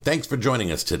Thanks for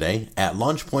joining us today at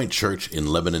Launch Point Church in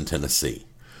Lebanon, Tennessee.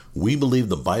 We believe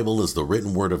the Bible is the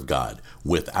written word of God,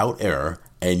 without error,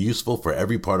 and useful for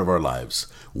every part of our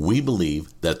lives. We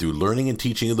believe that through learning and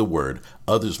teaching of the word,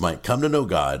 others might come to know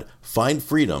God, find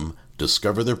freedom,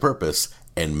 discover their purpose,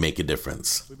 and make a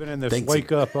difference. We've been in this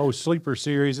Wake Up, Sleeper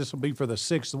series. This will be for the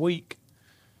 6th week.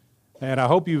 And I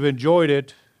hope you've enjoyed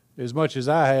it as much as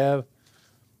I have.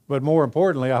 But more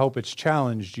importantly, I hope it's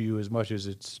challenged you as much as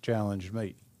it's challenged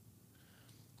me.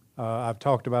 I've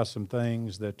talked about some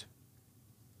things that,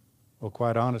 well,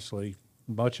 quite honestly,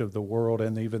 much of the world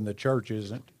and even the church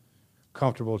isn't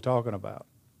comfortable talking about.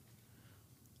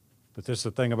 But this is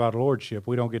the thing about lordship.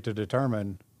 We don't get to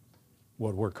determine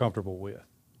what we're comfortable with.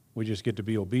 We just get to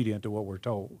be obedient to what we're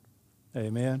told.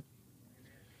 Amen?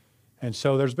 And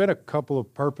so there's been a couple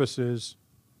of purposes,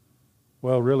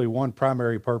 well, really one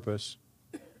primary purpose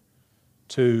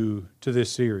to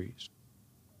this series,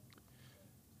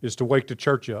 is to wake the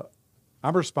church up.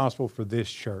 I'm responsible for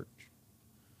this church.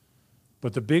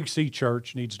 But the Big C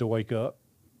church needs to wake up.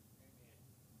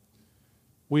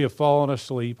 We have fallen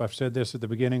asleep. I've said this at the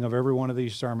beginning of every one of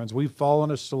these sermons. We've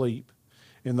fallen asleep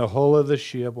in the hull of the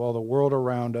ship while the world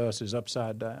around us is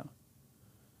upside down.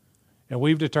 And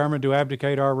we've determined to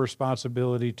abdicate our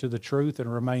responsibility to the truth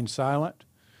and remain silent,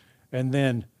 and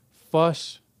then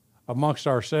fuss amongst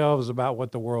ourselves about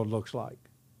what the world looks like.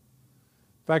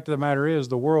 Fact of the matter is,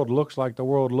 the world looks like the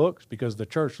world looks because the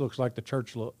church looks like the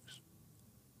church looks.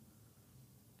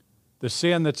 The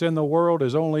sin that's in the world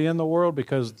is only in the world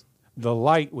because the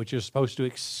light, which is supposed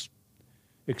to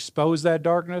expose that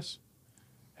darkness,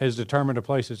 has determined to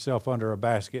place itself under a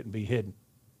basket and be hidden.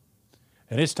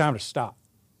 And it's time to stop.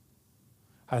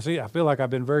 I feel like I've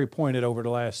been very pointed over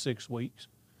the last 6 weeks,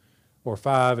 or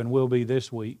 5, and will be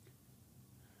this week,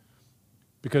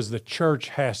 because the church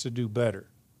has to do better.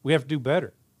 We have to do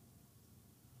better.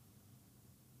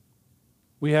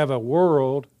 We have a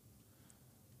world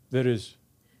that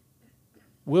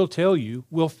will tell you,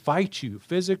 will fight you,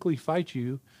 physically fight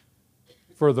you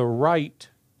for the right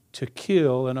to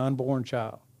kill an unborn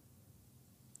child,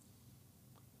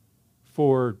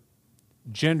 for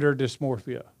gender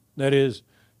dysmorphia. That is,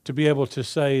 to be able to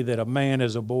say that a man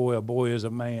is a boy is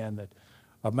a man, that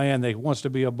a man that wants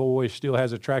to be a boy still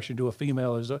has attraction to a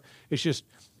female.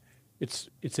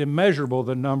 It's immeasurable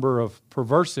the number of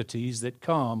perversities that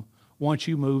come once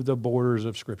you move the borders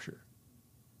of Scripture.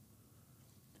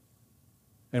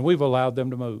 And we've allowed them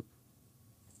to move.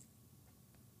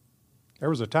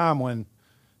 There was a time when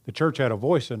the church had a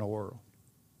voice in the world.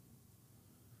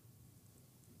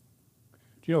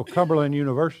 Do you know Cumberland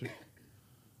University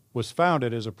was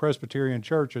founded as a Presbyterian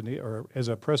church or as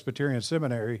a Presbyterian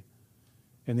seminary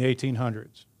in the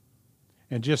 1800s.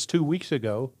 And just 2 weeks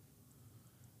ago,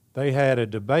 they had a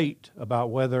debate about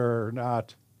whether or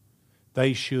not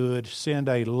they should send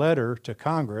a letter to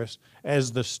Congress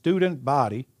as the student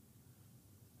body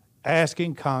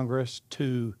asking Congress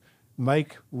to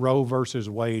make Roe versus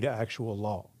Wade actual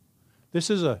law. This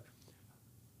is a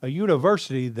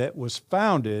university that was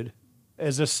founded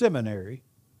as a seminary,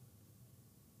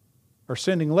 or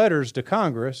sending letters to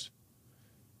Congress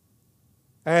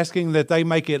asking that they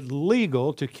make it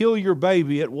legal to kill your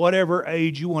baby at whatever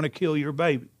age you want to kill your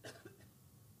baby.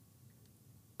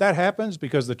 That happens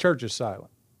because the church is silent.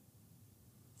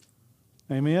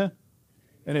 Amen?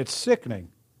 And it's sickening.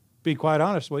 Be quite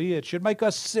honest with you, it should make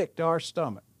us sick to our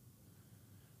stomach.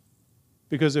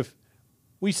 Because if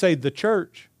we say the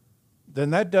church, then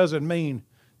that doesn't mean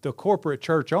the corporate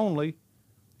church only.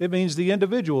 It means the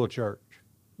individual church.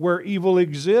 Where evil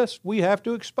exists, we have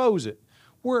to expose it.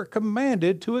 We're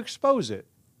commanded to expose it.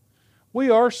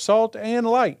 We are salt and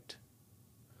light.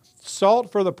 Light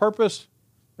for the purpose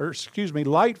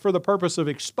of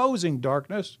exposing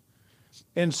darkness,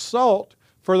 and salt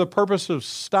for the purpose of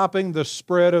stopping the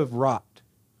spread of rot.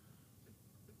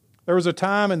 There was a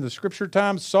time in the Scripture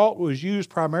times, salt was used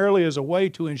primarily as a way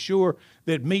to ensure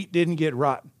that meat didn't get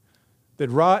rotten, that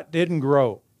rot didn't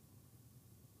grow.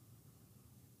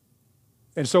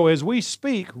 And so as we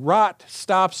speak, rot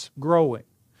stops growing.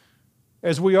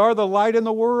 As we are the light in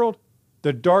the world,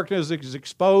 the darkness is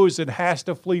exposed and has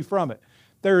to flee from it.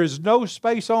 There is no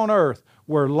space on earth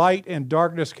where light and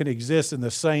darkness can exist in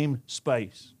the same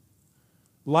space.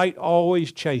 Light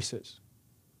always chases.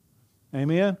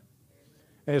 Amen?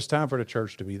 And it's time for the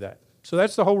church to be that. So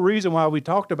that's the whole reason why we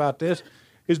talked about this,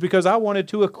 is because I wanted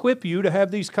to equip you to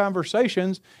have these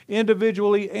conversations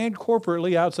individually and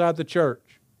corporately outside the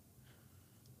church.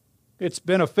 It's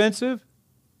been offensive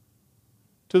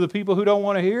to the people who don't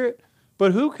want to hear it,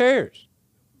 but who cares?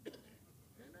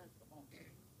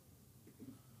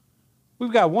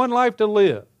 We've got one life to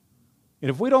live. And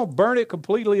if we don't burn it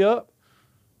completely up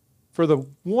for the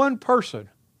one person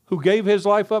who gave his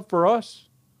life up for us,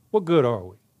 what good are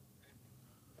we?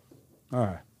 All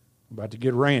right, I'm about to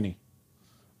get ranty.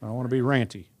 I don't want to be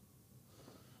ranty.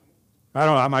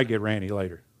 I might get ranty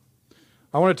later.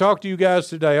 I want to talk to you guys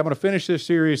today. I'm going to finish this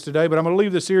series today, but I'm going to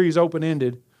leave the series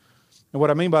open-ended. And what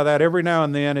I mean by that, every now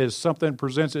and then, as something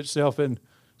presents itself in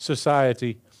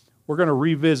society, we're going to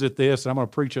revisit this, and I'm going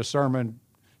to preach a sermon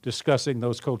discussing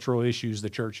those cultural issues the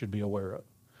church should be aware of.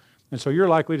 And so you're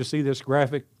likely to see this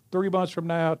graphic 3 months from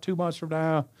now, 2 months from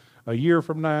now, a year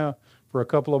from now, for a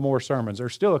couple of more sermons.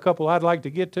 There's still a couple I'd like to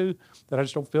get to that I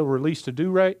just don't feel released to do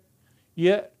right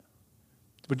yet,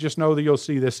 but just know that you'll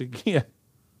see this again.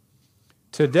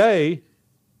 Today,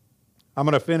 I'm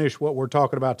going to finish what we're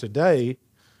talking about today,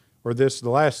 or the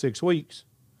last 6 weeks,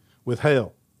 with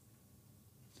hell.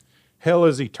 Hell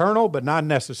is eternal, but not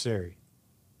necessary.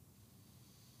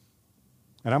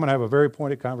 And I'm going to have a very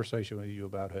pointed conversation with you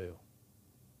about hell.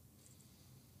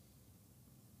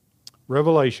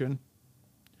 Revelation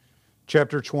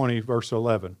chapter 20, verse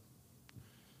 11.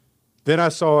 Then I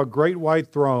saw a great white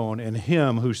throne and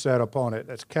him who sat upon it.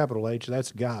 That's capital H,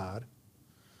 that's God.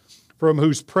 From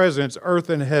whose presence earth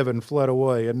and heaven fled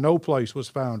away, and no place was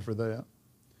found for them.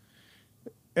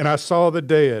 And I saw the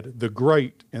dead, the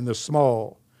great and the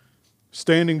small,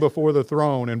 standing before the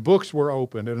throne, and books were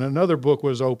opened, and another book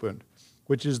was opened,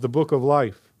 which is the book of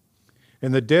life.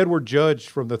 And the dead were judged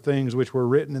from the things which were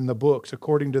written in the books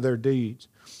according to their deeds.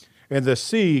 And the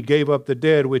sea gave up the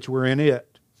dead which were in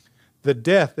it. The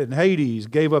death and Hades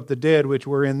gave up the dead which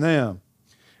were in them.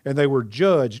 And they were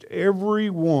judged, every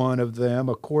one of them,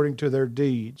 according to their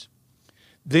deeds.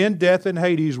 Then death and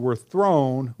Hades were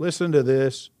thrown, listen to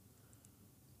this,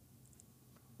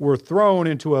 were thrown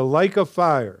into a lake of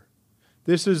fire.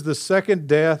 This is the second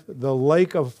death, the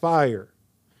lake of fire.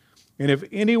 And if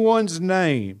anyone's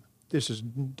name, this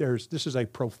is a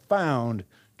profound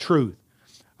truth.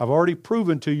 I've already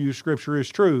proven to you Scripture is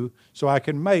true, so I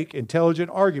can make intelligent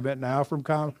argument now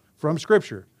from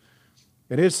Scripture.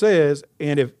 And it says,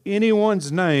 and if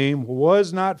anyone's name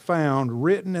was not found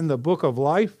written in the book of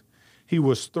life, he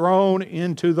was thrown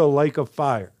into the lake of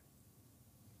fire.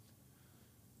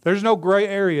 There's no gray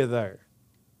area there.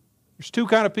 There's 2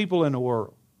 kinds of people in the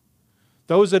world.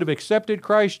 Those that have accepted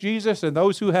Christ Jesus and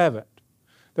those who haven't.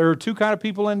 There are 2 kinds of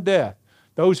people in death.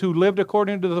 Those who lived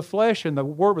according to the flesh and the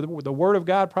Word of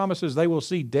God promises they will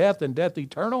see death and death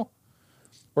eternal.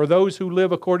 Or those who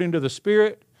live according to the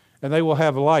Spirit and they will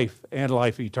have life and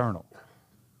life eternal.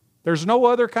 There's no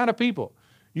other kind of people.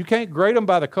 You can't grade them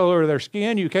by the color of their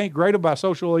skin. You can't grade them by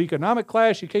social or economic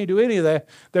class. You can't do any of that.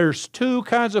 There's 2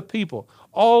 kinds of people.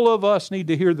 All of us need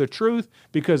to hear the truth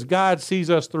because God sees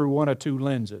us through one of 2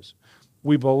 lenses.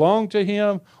 We belong to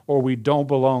Him or we don't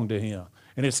belong to Him.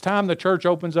 And it's time the church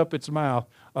opens up its mouth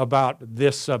about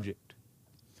this subject.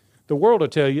 The world will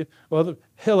tell you, well,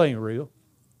 hell ain't real.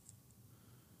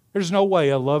 There's no way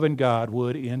a loving God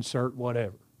would insert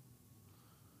whatever.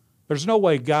 There's no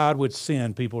way God would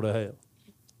send people to hell.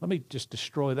 Let me just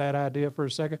destroy that idea for a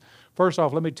second. First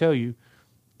off, let me tell you,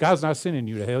 God's not sending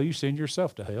you to hell. You send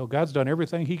yourself to hell. God's done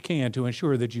everything He can to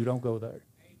ensure that you don't go there.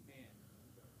 Amen.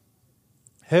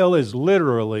 Hell is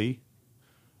literally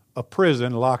a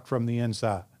prison locked from the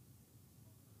inside.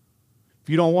 If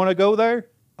you don't want to go there,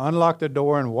 unlock the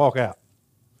door and walk out.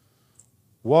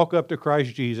 Walk up to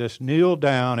Christ Jesus, kneel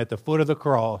down at the foot of the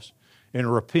cross,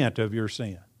 and repent of your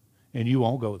sin. And you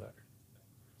won't go there.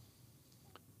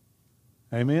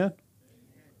 Amen?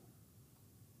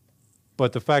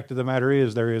 But the fact of the matter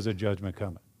is, there is a judgment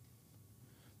coming.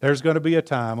 There's going to be a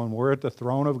time when we're at the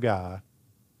throne of God.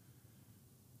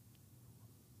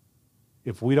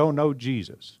 If we don't know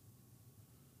Jesus,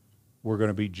 we're going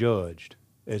to be judged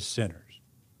as sinners,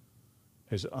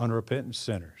 as unrepentant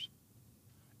sinners,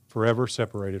 forever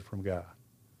separated from God.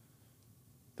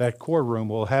 That courtroom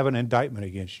will have an indictment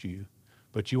against you,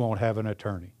 but you won't have an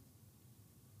attorney.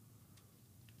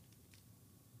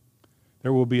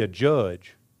 There will be a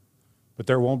judge, but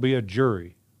there won't be a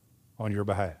jury on your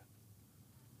behalf.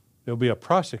 There'll be a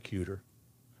prosecutor,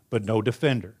 but no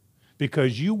defender,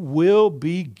 because you will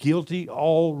be guilty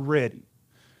already.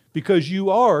 Because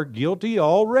you are guilty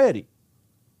already.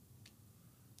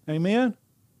 Amen?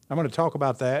 I'm going to talk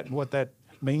about that and what that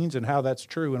means and how that's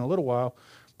true in a little while.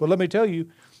 But let me tell you,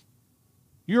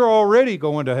 you're already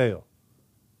going to hell.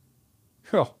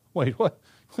 Oh, wait, what?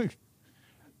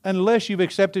 Unless you've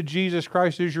accepted Jesus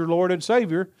Christ as your Lord and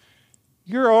Savior,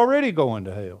 you're already going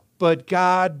to hell. But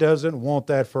God doesn't want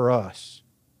that for us.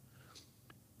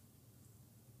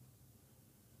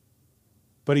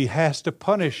 But He has to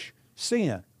punish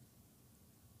sin.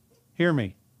 Hear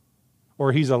me.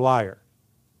 or he's a liar.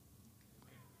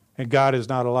 And God is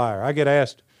not a liar. I get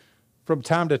asked from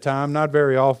time to time, not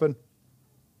very often,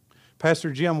 Pastor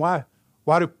Jim, why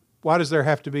does there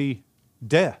have to be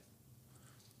death?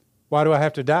 Why do I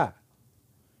have to die?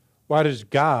 Why does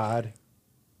God,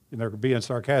 and they're being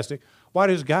sarcastic, why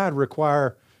does God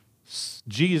require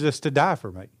Jesus to die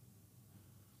for me?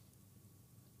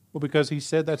 Well, because he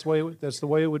said that's the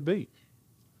way it would be.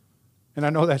 And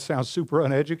I know that sounds super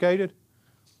uneducated,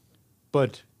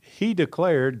 but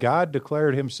God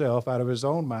declared himself out of his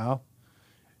own mouth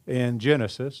in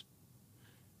Genesis.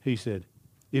 He said,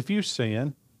 if you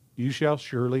sin, you shall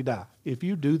surely die. If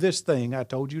you do this thing I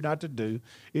told you not to do,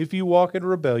 if you walk in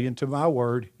rebellion to my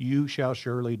word, you shall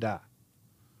surely die.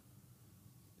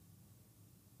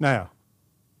 Now,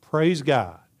 praise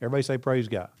God. Everybody say praise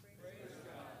God.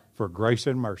 For grace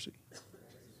and mercy.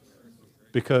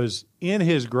 Because in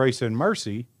his grace and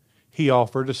mercy, he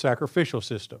offered a sacrificial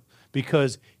system.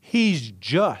 Because he's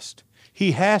just.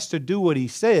 He has to do what he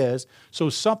says, so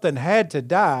something had to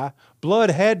die.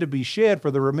 Blood had to be shed for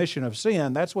the remission of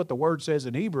sin. That's what the word says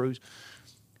in Hebrews.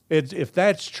 If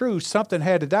that's true, something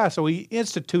had to die. So he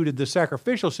instituted the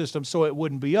sacrificial system so it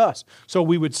wouldn't be us. So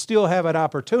we would still have an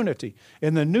opportunity.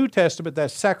 In the New Testament,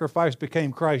 that sacrifice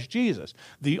became Christ Jesus,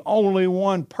 the only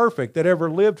one perfect that ever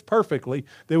lived perfectly,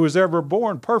 that was ever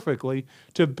born perfectly,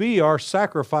 to be our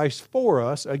sacrifice for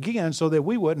us, again, so that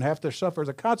we wouldn't have to suffer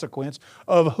the consequence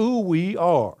of who we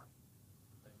are.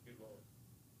 Thank you,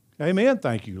 Lord. Amen.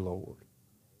 Thank you, Lord.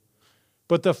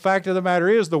 But the fact of the matter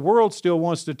is, the world still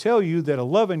wants to tell you that a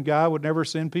loving God would never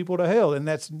send people to hell, and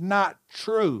that's not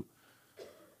true.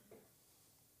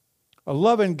 A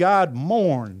loving God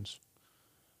mourns.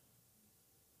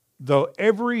 Though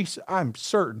I'm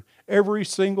certain, every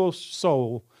single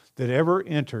soul that ever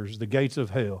enters the gates of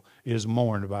hell is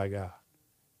mourned by God.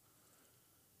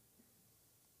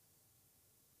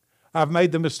 I've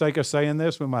made the mistake of saying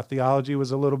this when my theology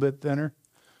was a little bit thinner.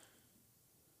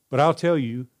 But I'll tell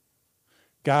you,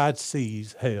 God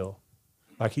sees hell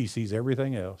like he sees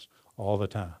everything else all the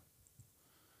time.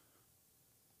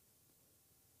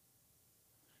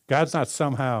 God's not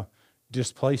somehow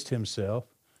displaced himself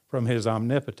from his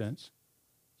omnipotence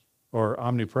or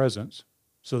omnipresence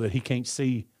so that he can't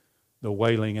see the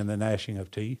wailing and the gnashing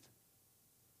of teeth.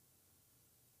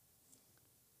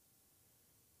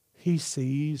 He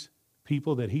sees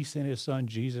people that he sent his son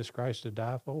Jesus Christ to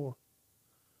die for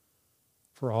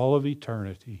all of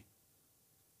eternity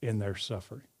in their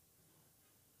suffering.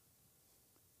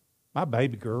 My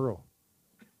baby girl,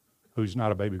 who's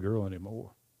not a baby girl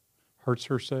anymore, hurts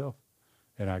herself,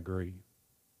 and I grieve.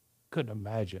 Couldn't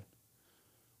imagine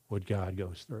what God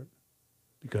goes through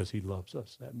because he loves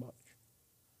us that much.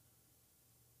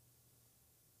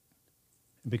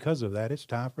 And because of that, it's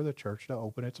time for the church to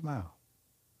open its mouth.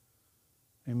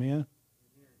 Amen?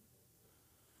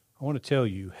 I want to tell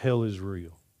you, hell is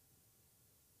real.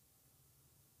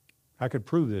 I could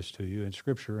prove this to you in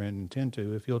Scripture and intend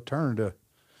to. If you'll turn to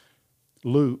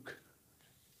Luke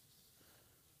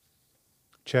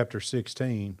chapter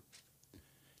 16,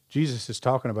 Jesus is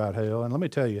talking about hell. And let me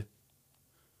tell you,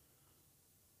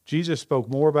 Jesus spoke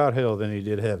more about hell than he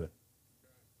did heaven.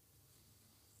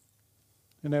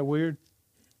 Isn't that weird?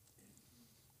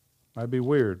 Might be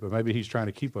weird, but maybe he's trying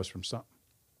to keep us from something.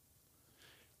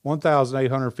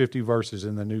 1,850 verses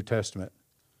in the New Testament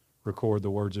record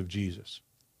the words of Jesus.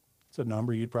 It's a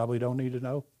number you probably don't need to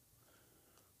know.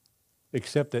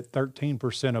 Except that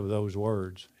 13% of those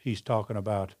words, he's talking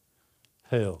about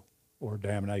hell or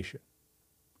damnation.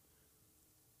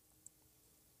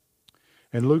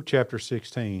 In Luke chapter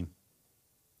 16,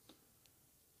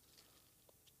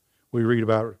 we read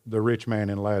about the rich man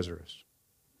and Lazarus,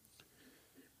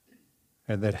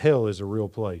 and that hell is a real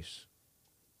place.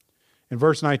 In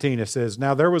verse 19 it says,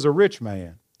 "Now there was a rich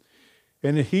man,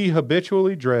 and he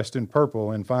habitually dressed in purple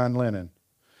and fine linen,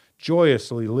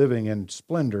 joyously living in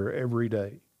splendor every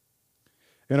day.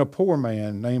 And a poor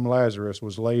man named Lazarus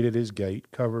was laid at his gate,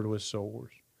 covered with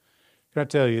sores." Can I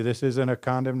tell you, this isn't a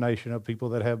condemnation of people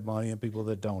that have money and people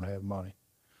that don't have money,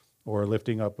 or a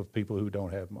lifting up of people who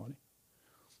don't have money.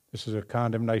 This is a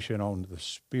condemnation on the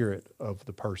spirit of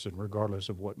the person, regardless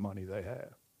of what money they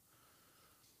have.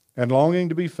 "And longing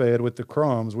to be fed with the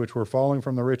crumbs which were falling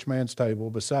from the rich man's table.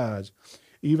 Besides,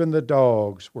 even the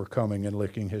dogs were coming and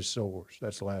licking his sores."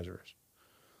 That's Lazarus.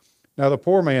 "Now the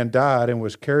poor man died and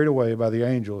was carried away by the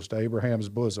angels to Abraham's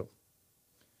bosom."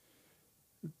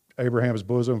 Abraham's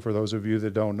bosom, for those of you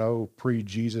that don't know,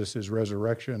 pre-Jesus'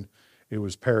 resurrection, it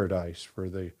was paradise for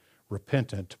the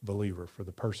repentant believer, for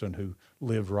the person who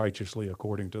lived righteously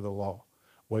according to the law,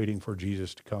 waiting for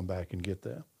Jesus to come back and get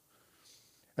them.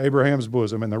 Abraham's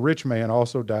bosom, and the rich man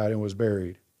also died and was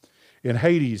buried. In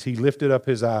Hades he lifted up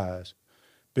his eyes,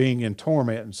 being in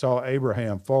torment, and saw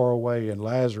Abraham far away and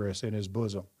Lazarus in his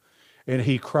bosom. And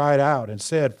he cried out and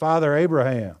said, Father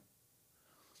Abraham,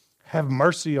 have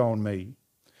mercy on me,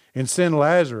 and send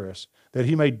Lazarus, that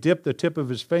he may dip the tip of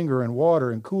his finger in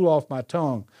water and cool off my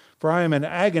tongue, for I am in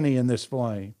agony in this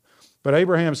flame. But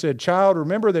Abraham said, Child,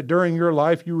 remember that during your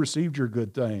life you received your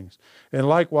good things, and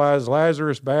likewise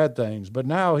Lazarus bad things. But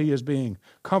now he is being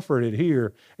comforted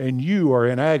here, and you are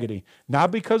in agony,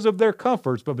 not because of their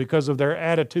comforts, but because of their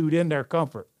attitude in their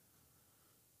comfort.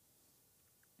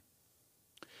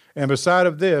 And beside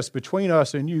of this, between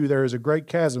us and you, there is a great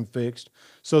chasm fixed,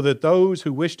 so that those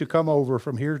who wish to come over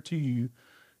from here to you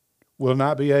will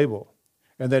not be able,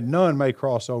 and that none may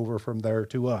cross over from there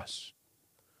to us.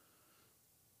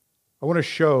 I want to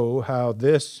show how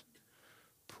this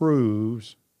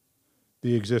proves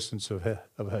the existence of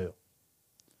hell.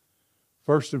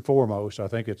 First and foremost, I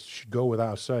think it should go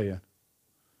without saying,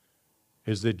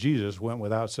 is that Jesus went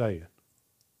without saying.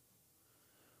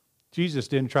 Jesus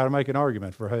didn't try to make an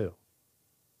argument for hell.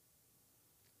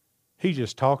 He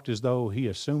just talked as though he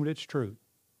assumed it's true.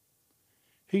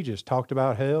 He just talked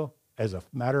about hell as a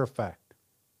matter of fact.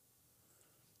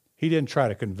 He didn't try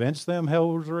to convince them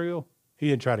hell was real. He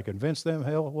didn't try to convince them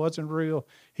hell wasn't real.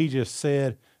 He just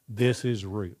said, this is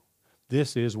real.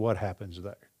 This is what happens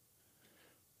there.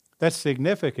 That's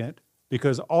significant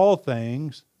because all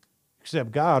things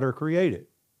except God are created.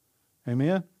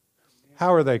 Amen?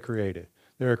 How are they created?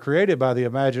 They're created by the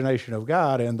imagination of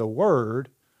God and the Word,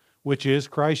 which is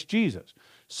Christ Jesus.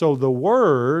 So the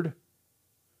Word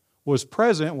was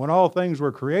present when all things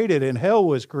were created and hell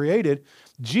was created.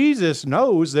 Jesus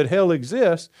knows that hell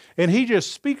exists, and he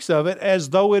just speaks of it as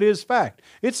though it is fact.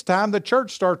 It's time the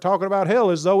church start talking about hell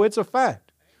as though it's a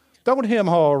fact. Don't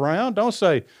hem-haw around. Don't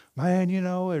say, man, you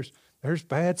know, there's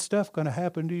bad stuff going to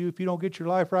happen to you if you don't get your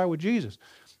life right with Jesus.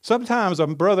 Sometimes a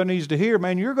brother needs to hear,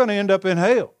 man, you're going to end up in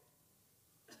hell,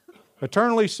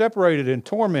 eternally separated and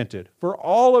tormented for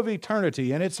all of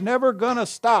eternity, and it's never going to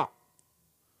stop.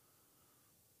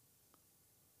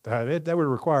 That would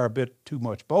require a bit too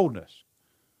much boldness.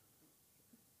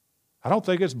 I don't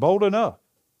think it's bold enough.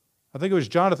 I think it was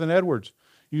Jonathan Edwards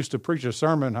used to preach a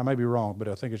sermon, I may be wrong, but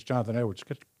I think it's Jonathan Edwards,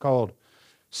 called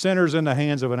Sinners in the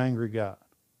Hands of an Angry God.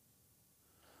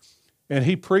 And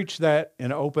he preached that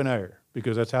in open air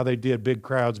because that's how they did big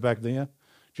crowds back then,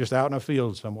 just out in a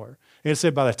field somewhere. And it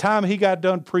said by the time he got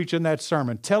done preaching that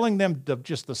sermon, telling them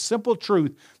just the simple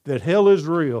truth that hell is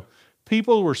real,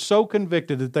 people were so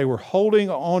convicted that they were holding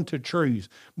on to trees.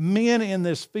 Men in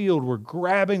this field were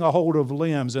grabbing a hold of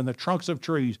limbs and the trunks of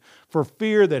trees for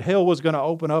fear that hell was going to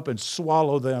open up and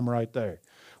swallow them right there.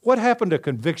 What happened to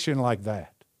conviction like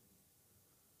that?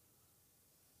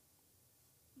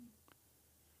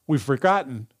 We've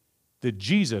forgotten that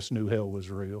Jesus knew hell was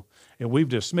real, and we've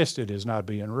dismissed it as not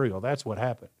being real. That's what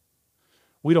happened.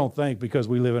 We don't think because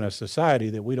we live in a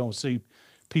society that we don't see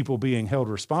people being held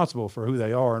responsible for who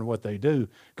they are and what they do.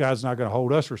 God's not going to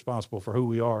hold us responsible for who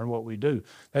we are and what we do.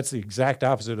 That's the exact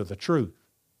opposite of the truth.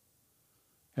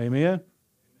 Amen?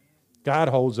 God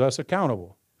holds us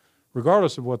accountable,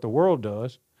 regardless of what the world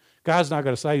does. God's not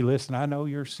going to say, listen, I know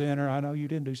you're a sinner. I know you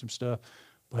didn't do some stuff,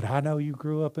 but I know you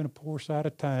grew up in a poor side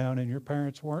of town and your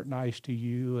parents weren't nice to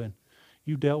you and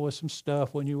you dealt with some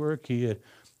stuff when you were a kid.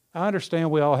 I understand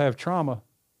we all have trauma,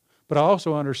 but I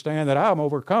also understand that I'm an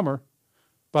overcomer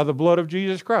by the blood of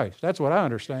Jesus Christ. That's what I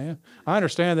understand. I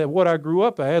understand that what I grew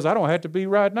up as, I don't have to be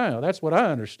right now. That's what I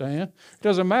understand. It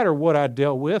doesn't matter what I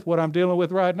dealt with, what I'm dealing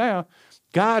with right now.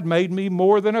 God made me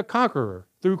more than a conqueror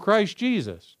through Christ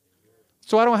Jesus.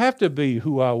 So I don't have to be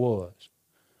who I was,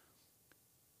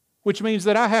 which means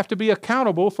that I have to be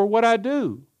accountable for what I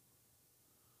do.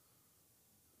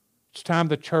 It's time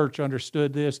the church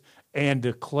understood this and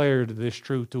declared this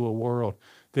truth to a world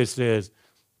that says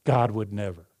God would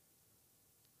never.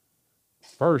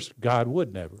 First, God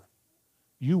would never.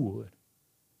 You would.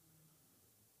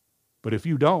 But if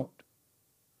you don't,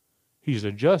 He's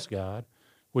a just God,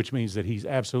 which means that He's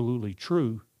absolutely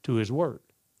true to His word.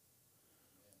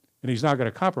 And He's not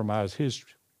going to compromise His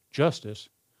justice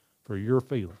for your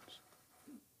feelings.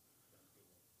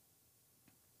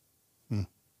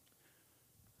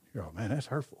 Oh, man, that's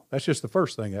hurtful. That's just the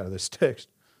first thing out of this text.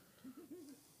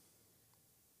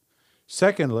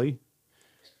 Secondly,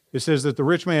 it says that the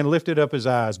rich man lifted up his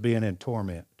eyes, being in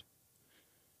torment.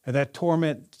 And that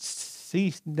torment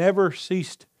never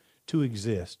ceased to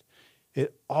exist.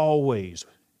 It always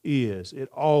is. It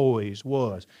always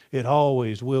was. It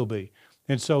always will be.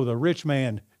 And so the rich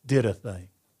man did a thing.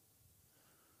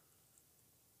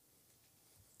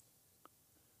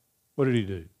 What did he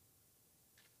do?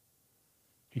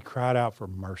 He cried out for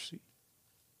mercy.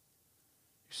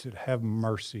 He said, have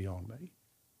mercy on me.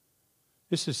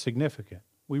 This is significant.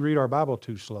 We read our Bible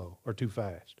too slow or too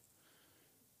fast.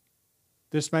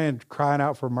 This man crying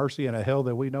out for mercy in a hell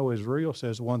that we know is real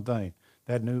says one thing.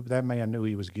 That man knew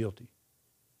he was guilty.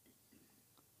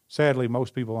 Sadly,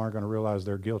 most people aren't going to realize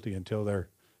they're guilty until they're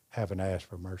having to ask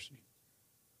for mercy.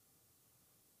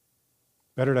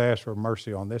 Better to ask for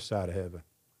mercy on this side of heaven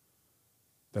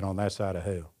than on that side of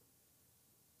hell.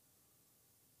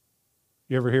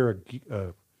 You ever hear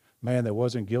a man that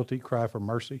wasn't guilty cry for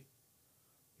mercy?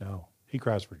 No, he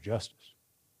cries for justice.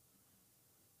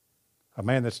 A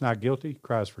man that's not guilty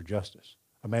cries for justice.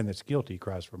 A man that's guilty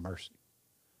cries for mercy.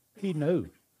 He knew,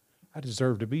 I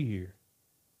deserve to be here,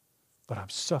 but I'm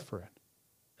suffering.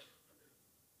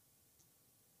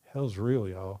 Hell's real,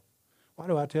 y'all. Why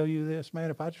do I tell you this, man?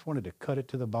 If I just wanted to cut it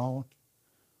to the bone,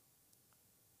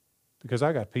 because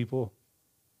I got people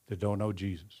that don't know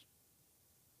Jesus.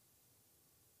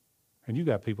 And you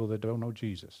got people that don't know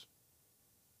Jesus.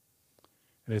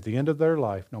 And at the end of their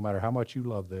life, no matter how much you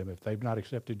love them, if they've not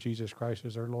accepted Jesus Christ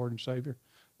as their Lord and Savior,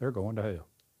 they're going to hell.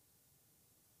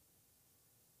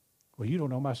 Well, you don't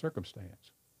know my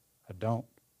circumstance. I don't.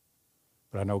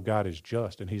 But I know God is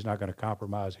just, and he's not going to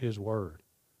compromise his word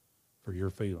for your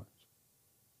feelings.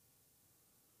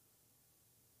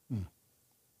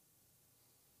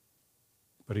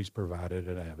 But he's provided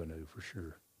an avenue for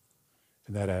sure.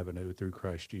 And that avenue through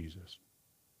Christ Jesus.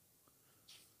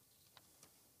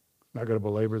 I'm not going to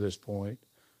belabor this point,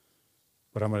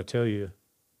 but I'm going to tell you,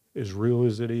 as real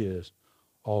as it is,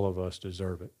 all of us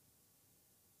deserve it.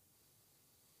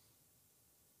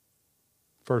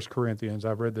 1 Corinthians,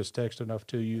 I've read this text enough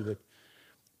to you that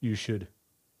you should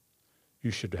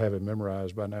have it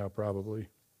memorized by now probably.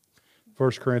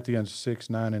 1 Corinthians 6,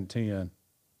 9, and 10.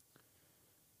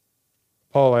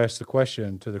 Paul asked the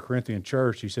question to the Corinthian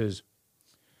church. He says,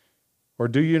 or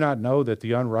do you not know that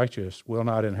the unrighteous will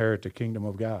not inherit the kingdom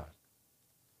of God?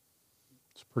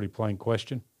 It's a pretty plain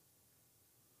question.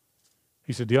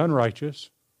 He said, the unrighteous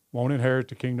won't inherit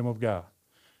the kingdom of God.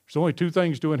 There's only two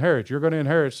things to inherit. You're going to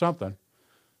inherit something.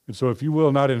 And so if you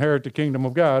will not inherit the kingdom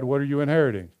of God, what are you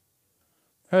inheriting?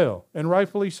 Hell, and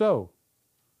rightfully so.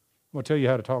 I'm going to tell you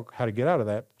how to get out of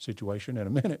that situation in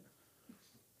a minute.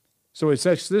 So it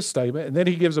says this statement, and then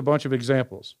he gives a bunch of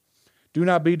examples. Do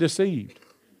not be deceived.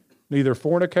 Neither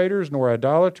fornicators, nor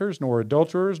idolaters, nor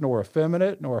adulterers, nor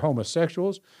effeminate, nor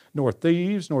homosexuals, nor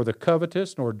thieves, nor the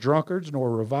covetous, nor drunkards,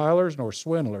 nor revilers, nor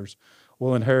swindlers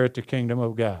will inherit the kingdom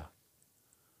of God.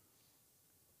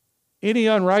 Any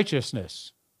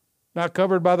unrighteousness not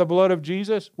covered by the blood of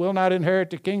Jesus will not inherit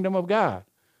the kingdom of God.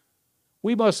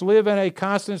 We must live in a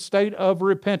constant state of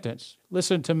repentance.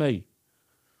 Listen to me.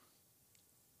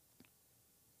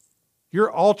 Your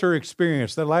altar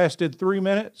experience that lasted 3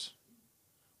 minutes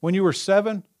when you were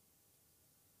 7,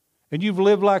 and you've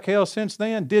lived like hell since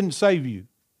then, didn't save you.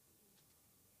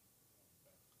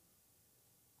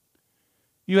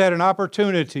 You had an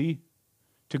opportunity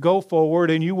to go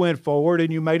forward, and you went forward,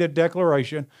 and you made a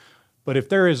declaration. But if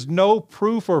there is no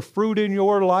proof or fruit in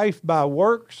your life by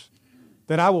works,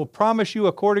 then I will promise you,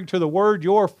 according to the word,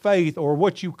 your faith, or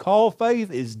what you call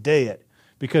faith, is dead,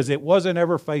 because it wasn't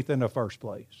ever faith in the first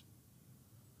place.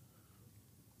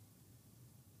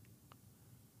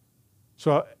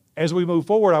 So as we move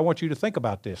forward, I want you to think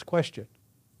about this question.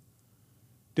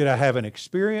 Did I have an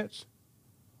experience,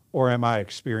 or am I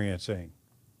experiencing?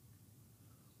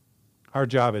 Our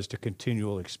job is to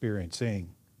continual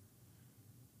experiencing.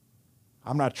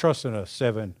 I'm not trusting a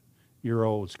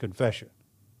 7-year-old's confession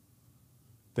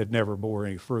that never bore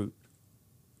any fruit.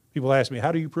 People ask me,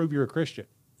 how do you prove you're a Christian?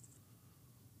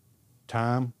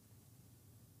 Time.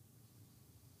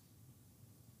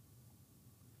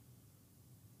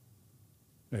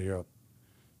 There you go.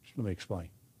 Just let me explain.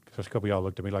 Because a couple of y'all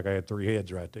looked at me like I had 3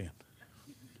 heads right then.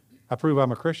 I prove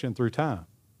I'm a Christian through time.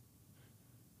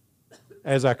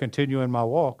 As I continue in my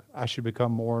walk, I should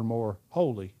become more and more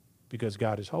holy because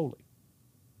God is holy.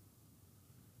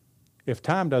 If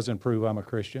time doesn't prove I'm a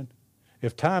Christian,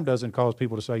 if time doesn't cause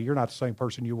people to say, you're not the same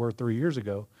person you were 3 years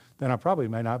ago, then I probably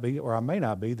may not be, or I may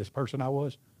not be this person I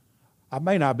was. I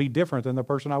may not be different than the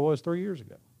person I was 3 years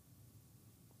ago.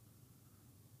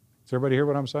 Does everybody hear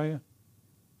what I'm saying?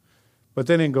 But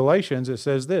then in Galatians, it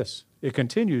says this. It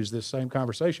continues this same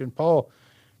conversation. Paul,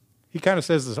 he kind of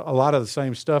says a lot of the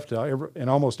same stuff in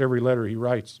almost every letter he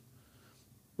writes.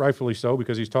 Rightfully so,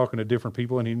 because he's talking to different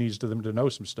people and he needs them to know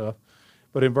some stuff.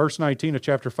 But in verse 19 of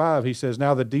chapter 5, he says,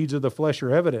 now the deeds of the flesh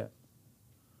are evident.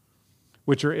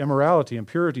 which are immorality,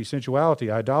 impurity, sensuality,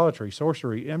 idolatry,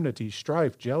 sorcery, enmity,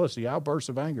 strife, jealousy, outbursts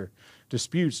of anger,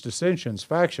 disputes, dissensions,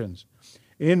 factions,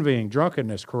 envying,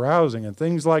 drunkenness, carousing, and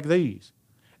things like these.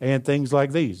 And things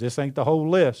like these. This ain't the whole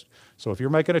list. So if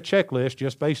you're making a checklist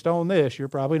just based on this, you're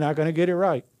probably not going to get it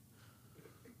right.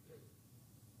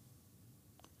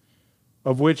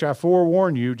 Of which I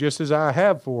forewarn you, just as I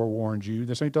have forewarned you.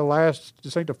 This ain't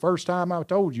the first time I've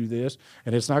told you this,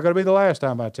 and it's not going to be the last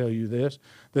time I tell you this,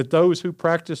 that those who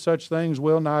practice such things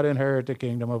will not inherit the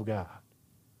kingdom of God.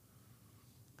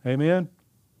 Amen?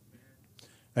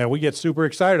 And we get super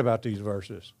excited about these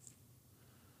verses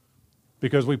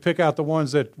because we pick out the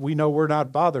ones that we know we're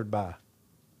not bothered by.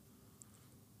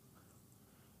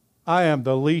 I am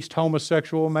the least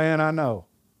homosexual man I know.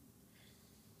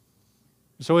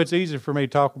 So it's easy for me to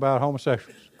talk about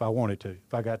homosexuals if I wanted to,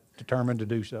 if I got determined to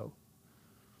do so.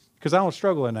 Because I don't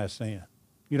struggle in that sin.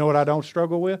 You know what I don't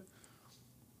struggle with?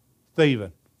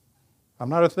 Thieving. I'm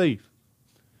not a thief.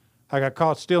 I got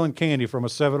caught stealing candy from a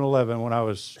 7-Eleven when I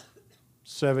was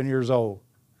 7 years old.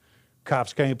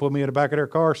 Cops came, put me in the back of their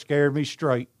car, scared me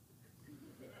straight.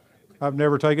 I've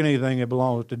never taken anything that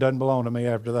doesn't belong to me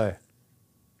after that.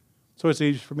 So it's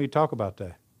easy for me to talk about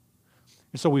that.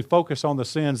 And so we focus on the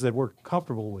sins that we're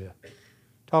comfortable with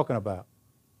talking about.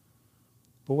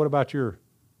 But what about your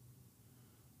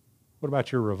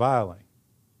reviling?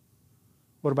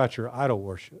 What about your idol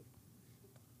worship?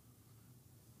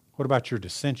 What about your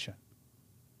dissension?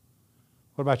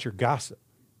 What about your gossip?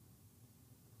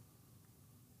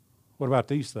 What about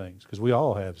these things? Because we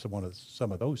all have some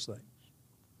of those things,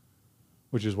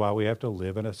 which is why we have to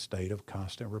live in a state of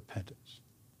constant repentance.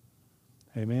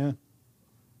 Amen?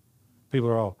 People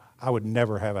are all, I would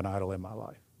never have an idol in my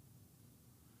life.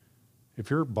 If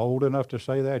you're bold enough to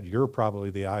say that, you're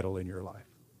probably the idol in your life.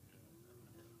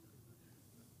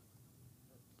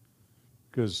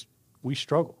 Because we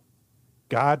struggle.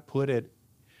 God put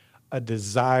a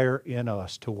desire in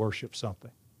us to worship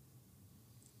something.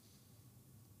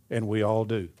 And we all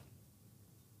do.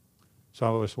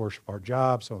 Some of us worship our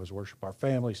job, some of us worship our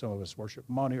family, some of us worship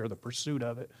money or the pursuit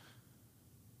of it.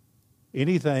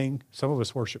 Anything, some of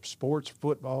us worship sports,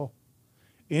 football,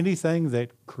 anything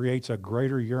that creates a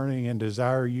greater yearning and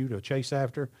desire you to chase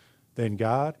after than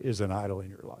God is an idol in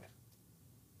your life.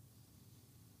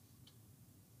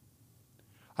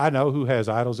 I know who has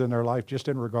idols in their life just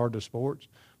in regard to sports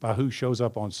by who shows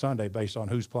up on Sunday based on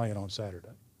who's playing on Saturday.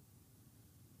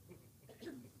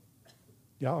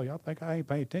 Y'all think I ain't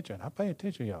paying attention. I pay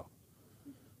attention, y'all.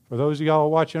 For those of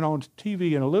y'all watching on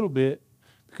TV in a little bit,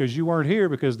 because you weren't here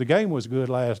because the game was good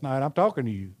last night, I'm talking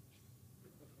to you.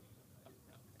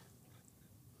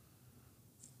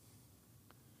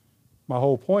 My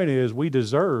whole point is we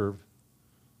deserve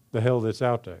the hell that's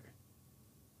out there.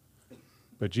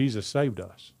 But Jesus saved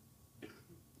us.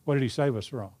 What did he save us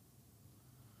from? What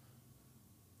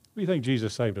do you think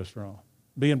Jesus saved us from?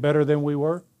 Being better than we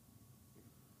were?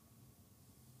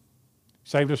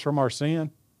 Saved us from our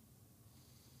sin?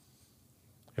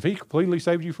 If he completely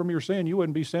saved you from your sin, you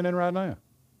wouldn't be sinning right now.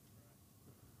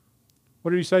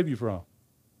 What did he save you from?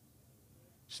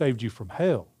 He saved you from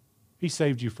hell. He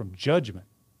saved you from judgment.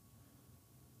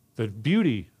 The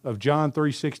beauty of John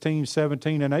 3:16,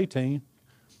 17, and 18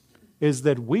 is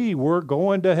that we were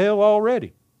going to hell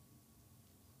already.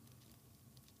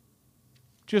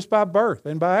 Just by birth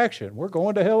and by action, we're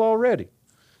going to hell already.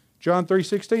 John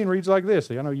 3:16 reads like this.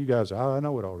 I know you guys, I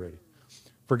know it already.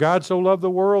 For God so loved the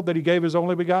world that he gave his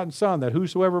only begotten Son, that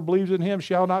whosoever believes in him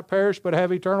shall not perish but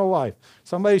have eternal life.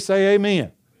 Somebody say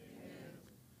amen.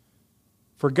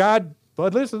 For God,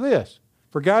 but listen to this.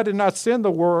 For God did not send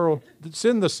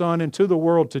the Son into the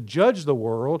world to judge the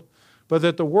world, but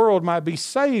that the world might be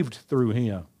saved through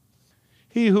him.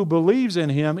 He who believes in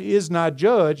him is not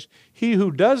judged. He who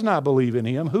does not believe in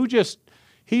him,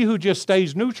 he who just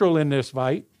stays neutral in this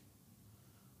fight,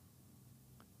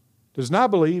 does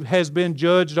not believe, has been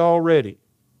judged already.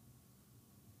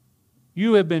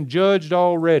 You have been judged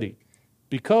already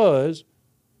because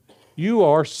you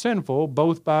are sinful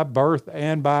both by birth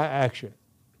and by action.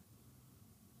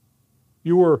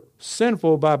 You were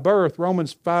sinful by birth.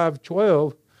 Romans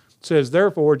 5:12 says,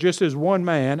 therefore, just as one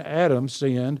man, Adam,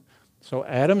 sinned, so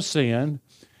Adam sinned,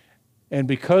 and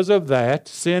because of that,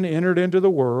 sin entered into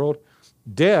the world,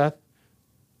 death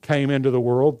came into the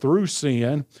world through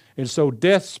sin, and so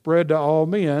death spread to all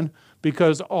men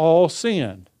because all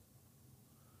sinned.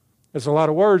 That's a lot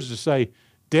of words to say.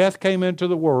 Death came into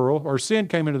the world, or sin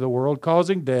came into the world,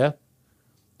 causing death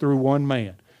through one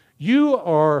man. You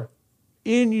are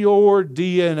in your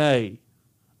DNA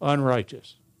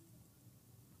unrighteous.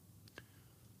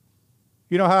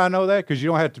 You know how I know that? Because you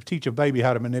don't have to teach a baby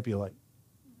how to manipulate.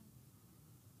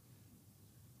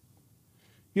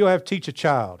 You'll have to teach a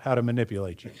child how to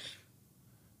manipulate you.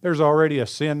 There's already a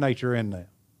sin nature in them.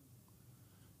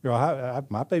 You know,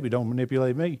 my baby don't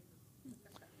manipulate me.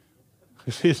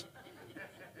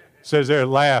 Says there,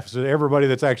 laughs at everybody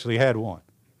that's actually had one.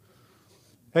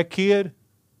 That kid,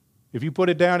 if you put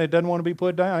it down, it doesn't want to be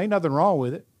put down. Ain't nothing wrong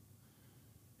with it.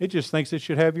 It just thinks it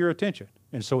should have your attention.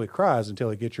 And so it cries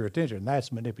until it gets your attention.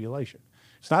 That's manipulation.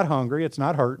 It's not hungry. It's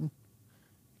not hurting.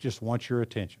 It just wants your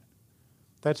attention.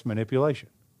 That's manipulation.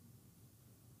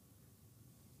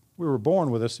 We were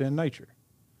born with a sin nature.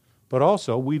 But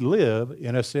also, we live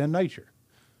in a sin nature.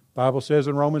 The Bible says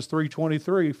in Romans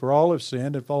 3:23, for all have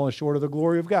sinned and fallen short of the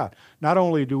glory of God. Not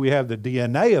only do we have the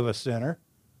DNA of a sinner,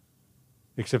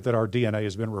 except that our DNA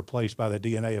has been replaced by the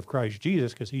DNA of Christ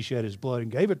Jesus because he shed his blood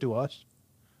and gave it to us.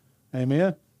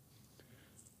 Amen?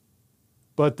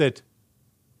 But that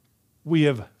we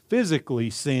have physically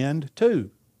sinned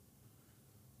too.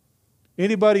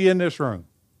 Anybody in this room,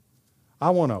 I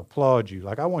want to applaud you.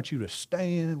 Like, I want you to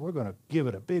stand. We're going to give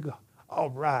it a big, all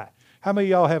right. How many of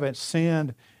y'all haven't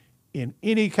sinned in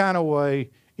any kind of way,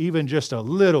 even just a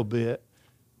little bit,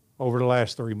 over the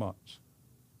last 3 months?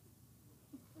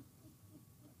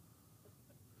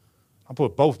 I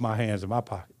put both my hands in my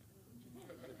pocket.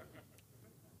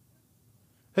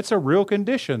 It's a real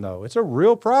condition, though. It's a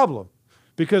real problem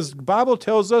because the Bible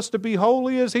tells us to be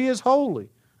holy as he is holy.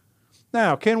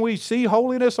 Now, can we see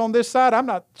holiness on this side? I'm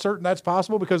not certain that's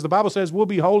possible because the Bible says we'll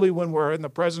be holy when we're in the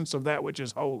presence of that which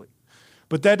is holy.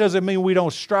 But that doesn't mean we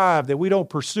don't strive, that we don't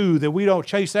pursue, that we don't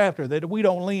chase after, that we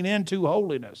don't lean into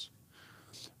holiness.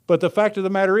 But the fact of the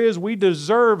matter is we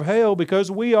deserve hell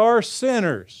because we are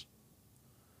sinners.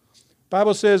 The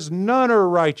Bible says none are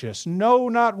righteous, no,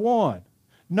 not one.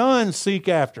 None seek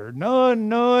after, none.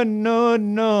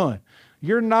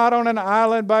 You're not on an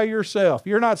island by yourself.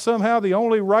 You're not somehow the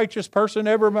only righteous person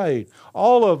ever made.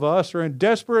 All of us are in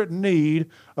desperate need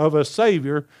of a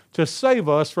Savior to save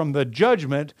us from the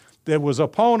judgment that was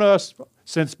upon us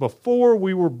since before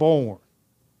we were born.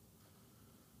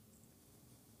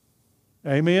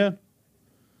 Amen?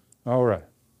 All right.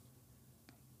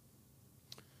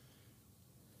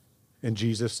 And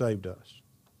Jesus saved us.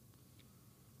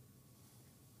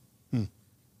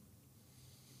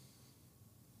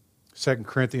 2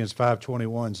 Corinthians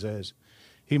 5:21 says,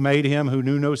 he made him who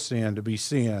knew no sin to be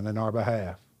sin in our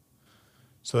behalf,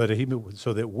 so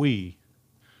that we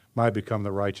might become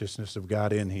the righteousness of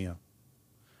God in him.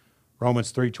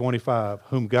 Romans 3:25,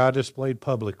 whom God displayed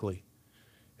publicly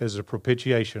as a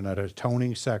propitiation, an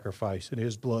atoning sacrifice in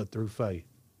his blood through faith.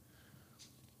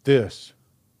 This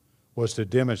was to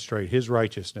demonstrate his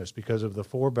righteousness because of the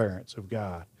forbearance of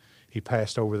God. He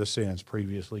passed over the sins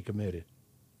previously committed.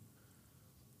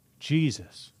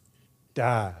 Jesus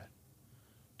died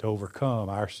to overcome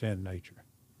our sin nature.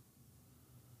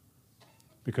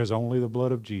 Because only the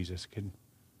blood of Jesus can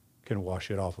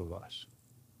wash it off of us.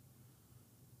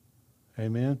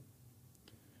 Amen?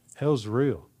 Hell's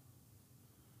real.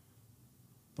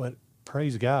 But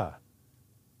praise God,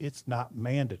 it's not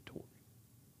mandatory.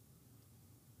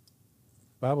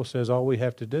 The Bible says all we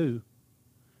have to do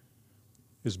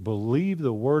is believe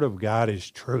the Word of God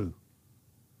is true.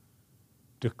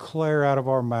 Declare out of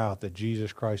our mouth that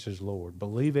Jesus Christ is Lord,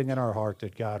 believing in our heart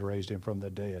that God raised him from the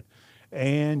dead,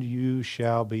 and you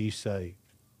shall be saved.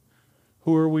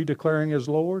 Who are we declaring as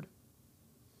Lord?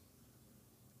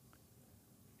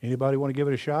 Anybody want to give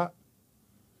it a shot?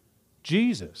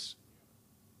 Jesus.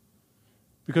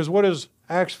 Because what does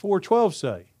Acts 4:12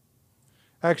 say?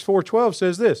 Acts 4:12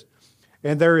 says this,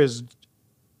 and there is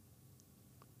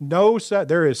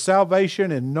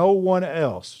salvation in no one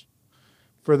else,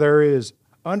 for there is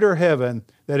under heaven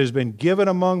that has been given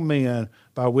among men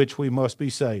by which we must be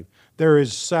saved. There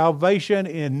is salvation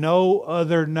in no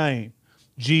other name,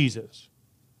 Jesus.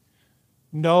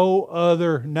 No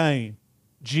other name,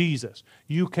 Jesus.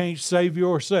 You can't save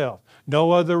yourself. No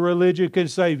other religion can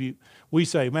save you. We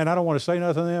say, man, I don't want to say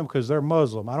nothing to them because they're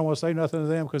Muslim. I don't want to say nothing to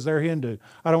them because they're Hindu.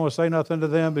 I don't want to say nothing to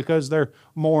them because they're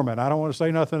Mormon. I don't want to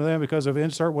say nothing to them because of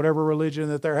insert whatever religion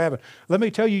that they're having. Let me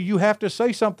tell you, you have to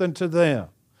say something to them.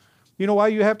 You know why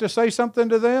you have to say something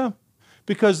to them?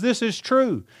 Because this is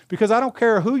true. Because I don't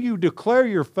care who you declare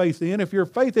your faith in. If your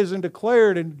faith isn't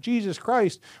declared in Jesus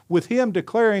Christ, with him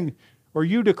declaring, or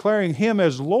you declaring him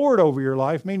as Lord over your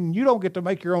life, meaning you don't get to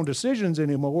make your own decisions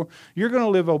anymore, you're going to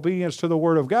live obedience to the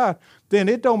Word of God, then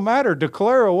it don't matter.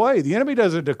 Declare away. The enemy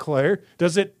doesn't declare.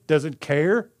 Doesn't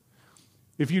care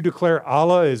if you declare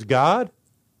Allah as God.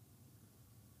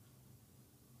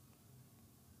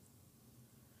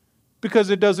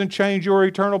 Because it doesn't change your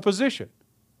eternal position.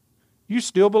 You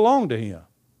still belong to him.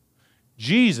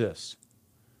 Jesus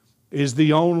is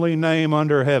the only name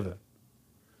under heaven.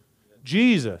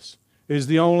 Jesus is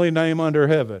the only name under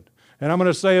heaven. And I'm going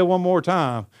to say it one more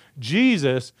time.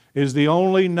 Jesus is the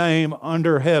only name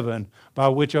under heaven by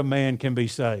which a man can be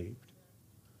saved.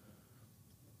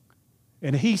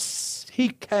 And he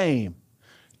came,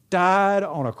 died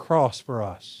on a cross for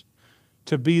us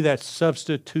to be that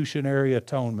substitutionary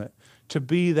atonement, to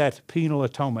be that penal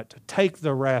atonement, to take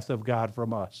the wrath of God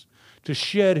from us, to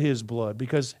shed his blood,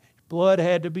 because blood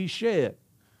had to be shed.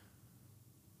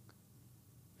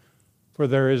 For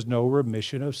there is no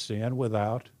remission of sin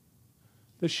without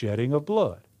the shedding of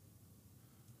blood.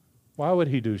 Why would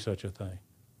he do such a thing?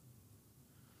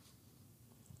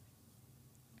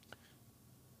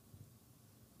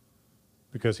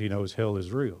 Because he knows hell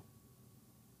is real.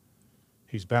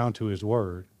 He's bound to his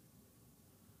word.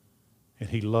 And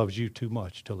he loves you too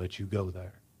much to let you go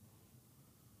there.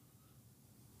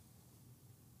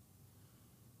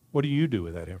 What do you do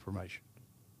with that information?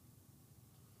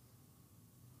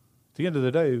 At the end of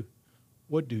the day,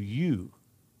 what do you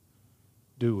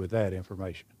do with that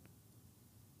information?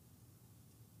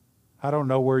 I don't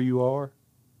know where you are.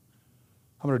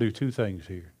 I'm going to do two things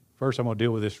here. First, I'm going to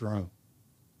deal with this room.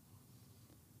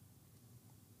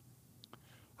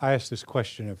 I asked this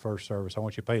question in first service. I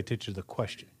want you to pay attention to the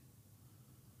question.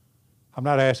 I'm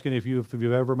not asking if you've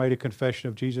ever made a confession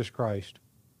of Jesus Christ,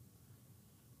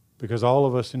 because all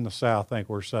of us in the South think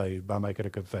we're saved by making a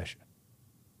confession.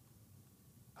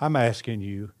 I'm asking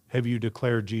you, have you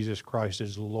declared Jesus Christ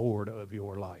as Lord of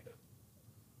your life?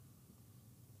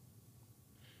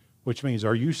 Which means,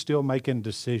 are you still making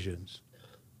decisions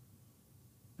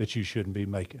that you shouldn't be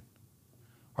making?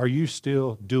 Are you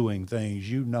still doing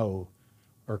things you know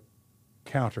are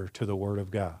counter to the Word of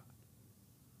God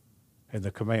and the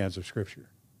commands of Scripture?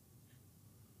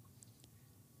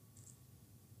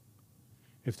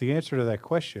 If the answer to that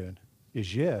question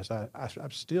is yes, I'm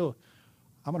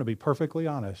going to be perfectly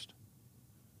honest.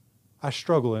 I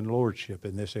struggle in lordship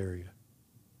in this area.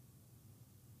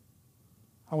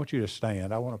 I want you to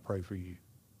stand. I want to pray for you.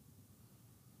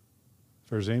 If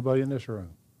there's anybody in this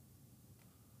room.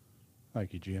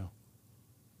 Thank you, Jim.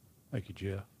 Thank you,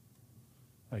 Jeff.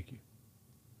 Thank you.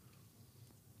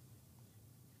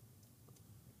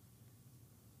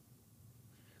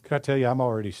 Can I tell you, I'm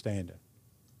already standing.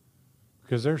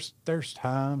 Because there's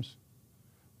times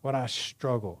when I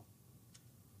struggle.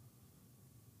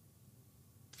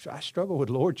 I struggle with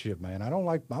lordship, man. I don't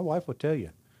like, my wife will tell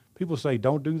you. People say,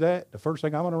 don't do that. The first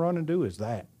thing I'm going to run and do is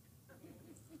that.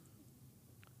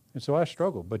 And so I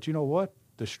struggle. But you know what?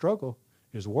 The struggle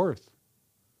is worth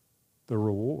the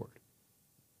reward.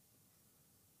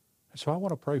 And so I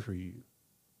want to pray for you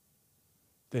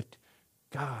that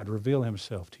God reveal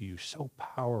himself to you so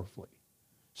powerfully,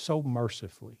 so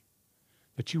mercifully,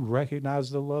 that you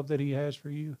recognize the love that he has for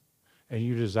you and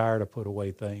you desire to put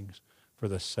away things for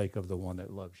the sake of the one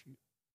that loves you.